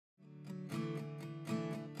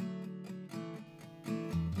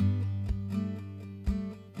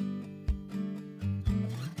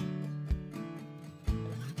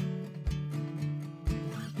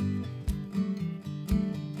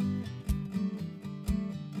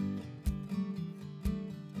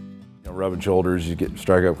Rubbing shoulders, you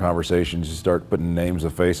strike up conversations, you start putting names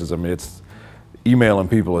of faces. I mean, emailing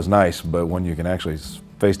people is nice, but when you can actually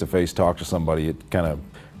face-to-face talk to somebody, it kind of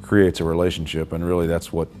creates a relationship, and really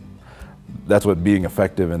that's what being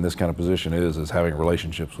effective in this kind of position is having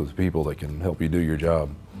relationships with people that can help you do your job.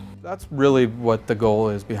 That's really what the goal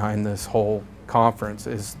is behind this whole conference,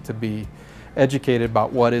 is to be educated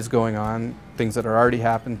about what is going on, things that are already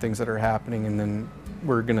happened, things that are happening, and then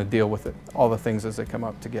we're going to deal with it, all the things as they come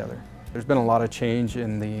up together. There's been a lot of change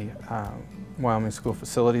in the Wyoming School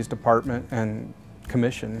Facilities Department and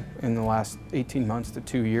Commission in the last 18 months to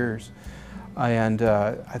 2 years. And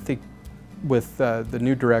I think with the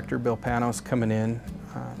new director, Bill Panos, coming in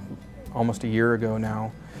almost a year ago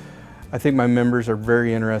now, I think my members are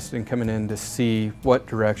very interested in coming in to see what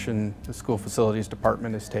direction the School Facilities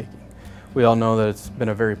Department is taking. We all know that it's been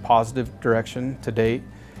a very positive direction to date,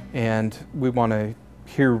 and we want to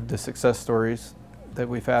hear the success stories that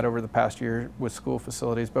we've had over the past year with school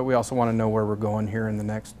facilities, but we also want to know where we're going here in the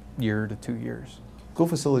next year to 2 years. School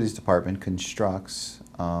Facilities Department constructs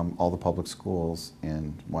all the public schools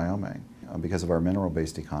in Wyoming. Because of our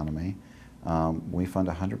mineral-based economy, we fund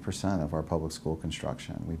 100% of our public school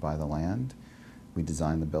construction. We buy the land, we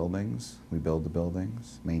design the buildings, we build the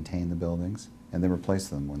buildings, maintain the buildings, and then replace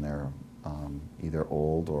them when they're either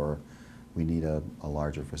old or we need a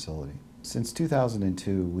larger facility. Since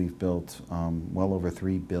 2002, we've built well over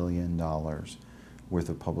 $3 billion worth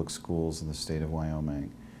of public schools in the state of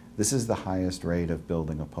Wyoming. This is the highest rate of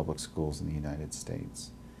building of public schools in the United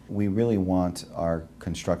States. We really want our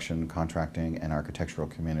construction, contracting, and architectural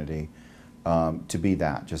community to be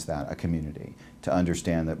just that, a community, to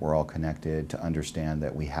understand that we're all connected, to understand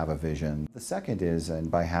that we have a vision. The second is, and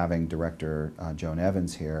by having Director Joan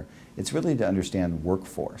Evans here, it's really to understand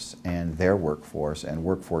workforce and their workforce and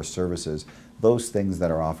workforce services, those things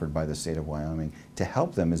that are offered by the state of Wyoming, to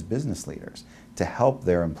help them as business leaders, to help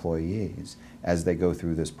their employees as they go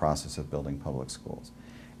through this process of building public schools.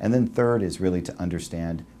 And then third is really to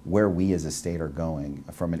understand where we as a state are going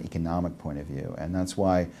from an economic point of view. And that's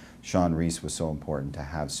why Sean Reese was so important to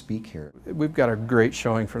have speak here. We've got a great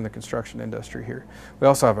showing from the construction industry here. We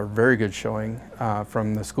also have a very good showing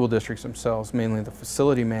from the school districts themselves, mainly the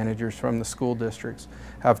facility managers from the school districts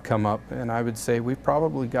have come up. And I would say we've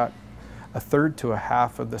probably got a third to a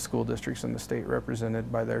half of the school districts in the state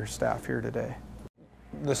represented by their staff here today.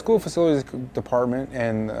 The School Facilities Department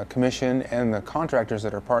and the Commission and the contractors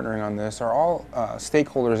that are partnering on this are all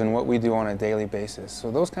stakeholders in what we do on a daily basis.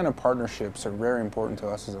 So those kind of partnerships are very important to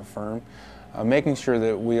us as a firm. Making sure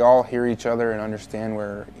that we all hear each other and understand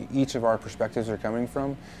where each of our perspectives are coming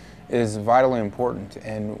from is vitally important.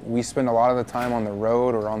 And we spend a lot of the time on the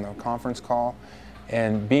road or on the conference call,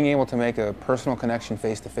 and being able to make a personal connection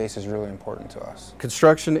face-to-face is really important to us.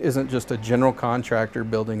 Construction isn't just a general contractor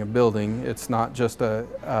building a building. It's not just an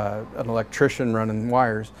electrician running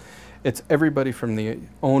wires. It's everybody from the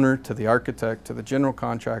owner to the architect to the general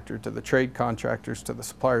contractor to the trade contractors to the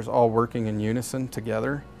suppliers, all working in unison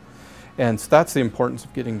together. And so that's the importance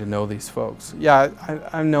of getting to know these folks. Yeah,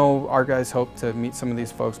 I know our guys hope to meet some of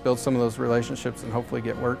these folks, build some of those relationships, and hopefully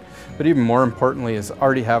get work. But even more importantly is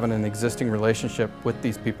already having an existing relationship with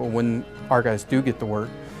these people when our guys do get the work,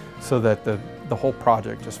 so that the whole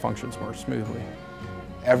project just functions more smoothly.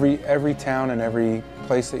 Every town and every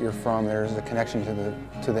place that you're from, there's a connection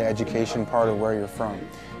to the education part of where you're from.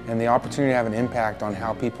 And the opportunity to have an impact on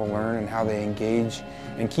how people learn and how they engage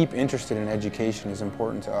and keep interested in education is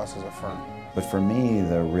important to us as a firm. But for me,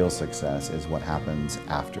 the real success is what happens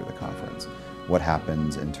after the conference. What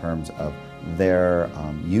happens in terms of their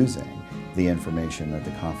using the information that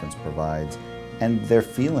the conference provides and their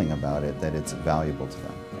feeling about it, that it's valuable to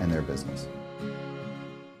them and their business.